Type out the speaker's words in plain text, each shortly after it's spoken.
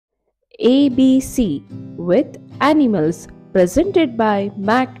ABC with Animals presented by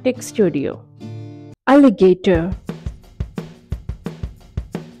Mac Tech Studio. Alligator,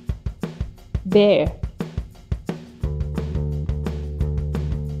 bear,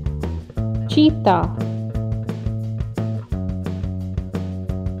 cheetah,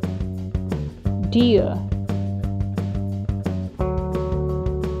 deer,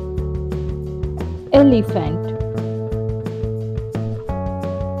 elephant,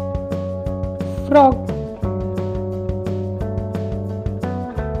 frog,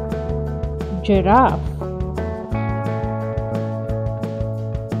 giraffe,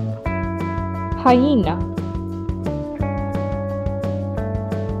 hyena,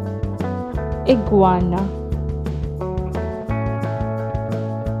 iguana,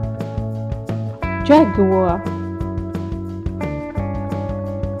 jaguar,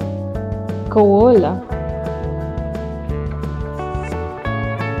 koala,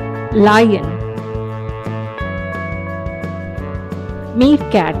 lion,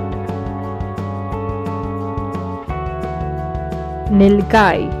 meerkat,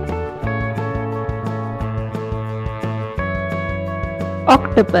 nilgai,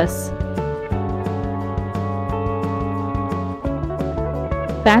 octopus,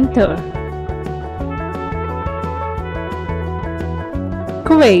 panther,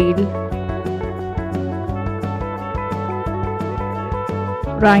 quail,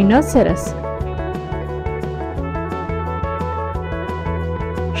 rhinoceros,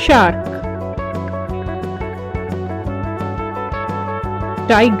 shark,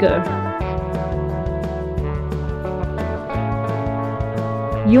 tiger,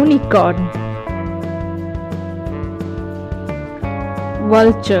 unicorn,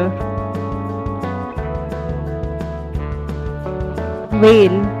 vulture,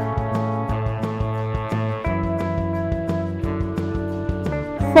 whale,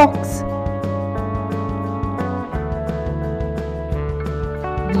 fox,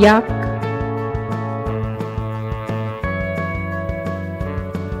 yak,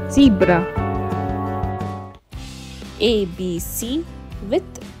 zebra. ABC with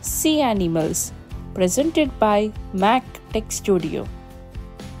Sea Animals presented by Mac Tech Studio.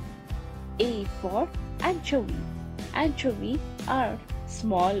 A for anchovy. Anchovy are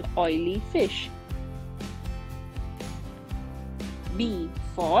small oily fish. B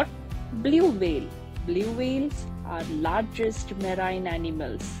for blue whale. Blue whales are largest marine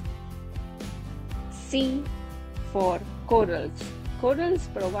animals. C for corals. Corals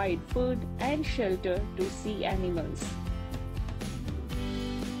provide food and shelter to sea animals.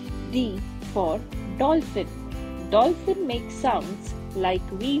 D for dolphin. Dolphin makes sounds like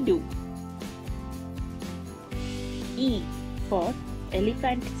we do. E for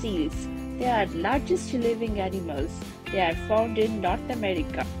elephant seals. They are largest living animals. They are found in North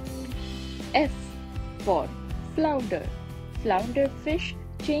America. F for flounder. Flounder fish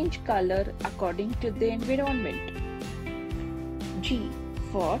change color according to the environment. G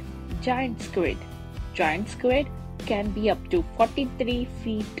for giant squid. Giant squid can be up to 43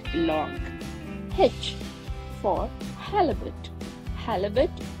 feet long. H for halibut.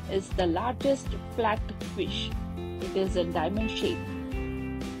 Halibut is the largest flat fish. It is a diamond shape.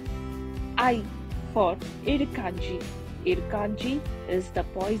 I for irukandji. Irukandji is the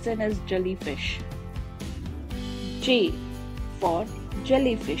poisonous jellyfish. J for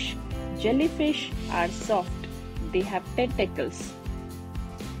jellyfish. Jellyfish are soft. They have tentacles.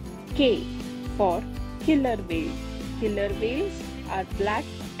 K for killer whale. Killer whales are black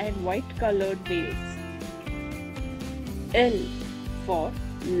and white colored whales. L for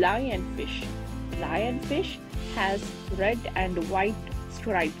lionfish. Lionfish has red and white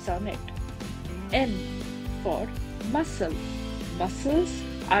stripes on it. M for mussel. Mussels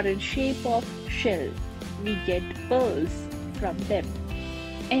are in shape of shell. We get pearls from them.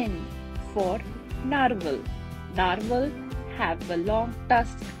 N for narwhal. Narwhal have a long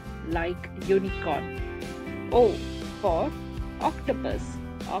tusk like unicorn. O for octopus.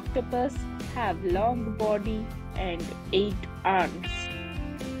 Octopus have long body and 8 arms.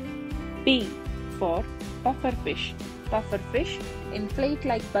 P for pufferfish. Pufferfish inflate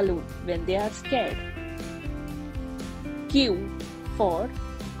like balloon when they are scared. Q for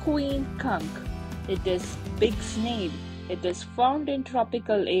queen conch. It is big snail. It is found in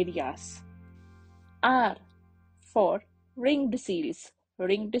tropical areas. R for ringed seals.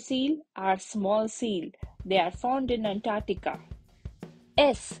 Ringed seal are small seal. They are found in Antarctica.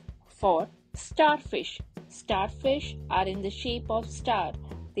 S for starfish. Starfish are in the shape of star.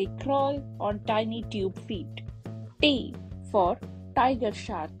 They crawl on tiny tube feet. T for tiger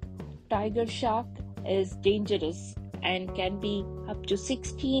shark. Tiger shark is dangerous and can be up to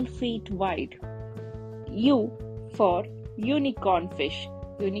 16 feet wide. U for unicorn fish.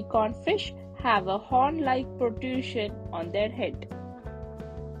 Unicorn fish have a horn-like protrusion on their head.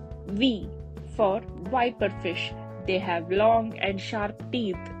 V for viper fish. They have long and sharp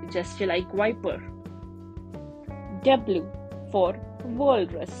teeth just like viper. W for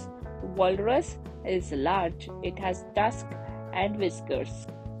walrus. Walrus is large. It has tusk and whiskers.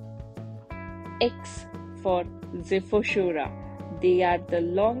 X for Xiphosaura. They are the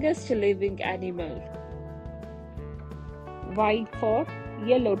longest living animal. Y for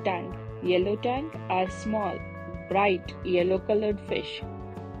yellow tang. Yellow tang are small, bright yellow-colored fish.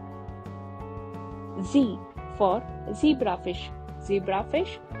 Z for zebrafish.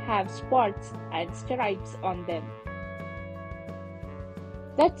 Zebrafish have spots and stripes on them.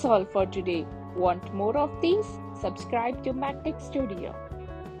 That's all for today. Want more of these? Subscribe to MacTech Studio.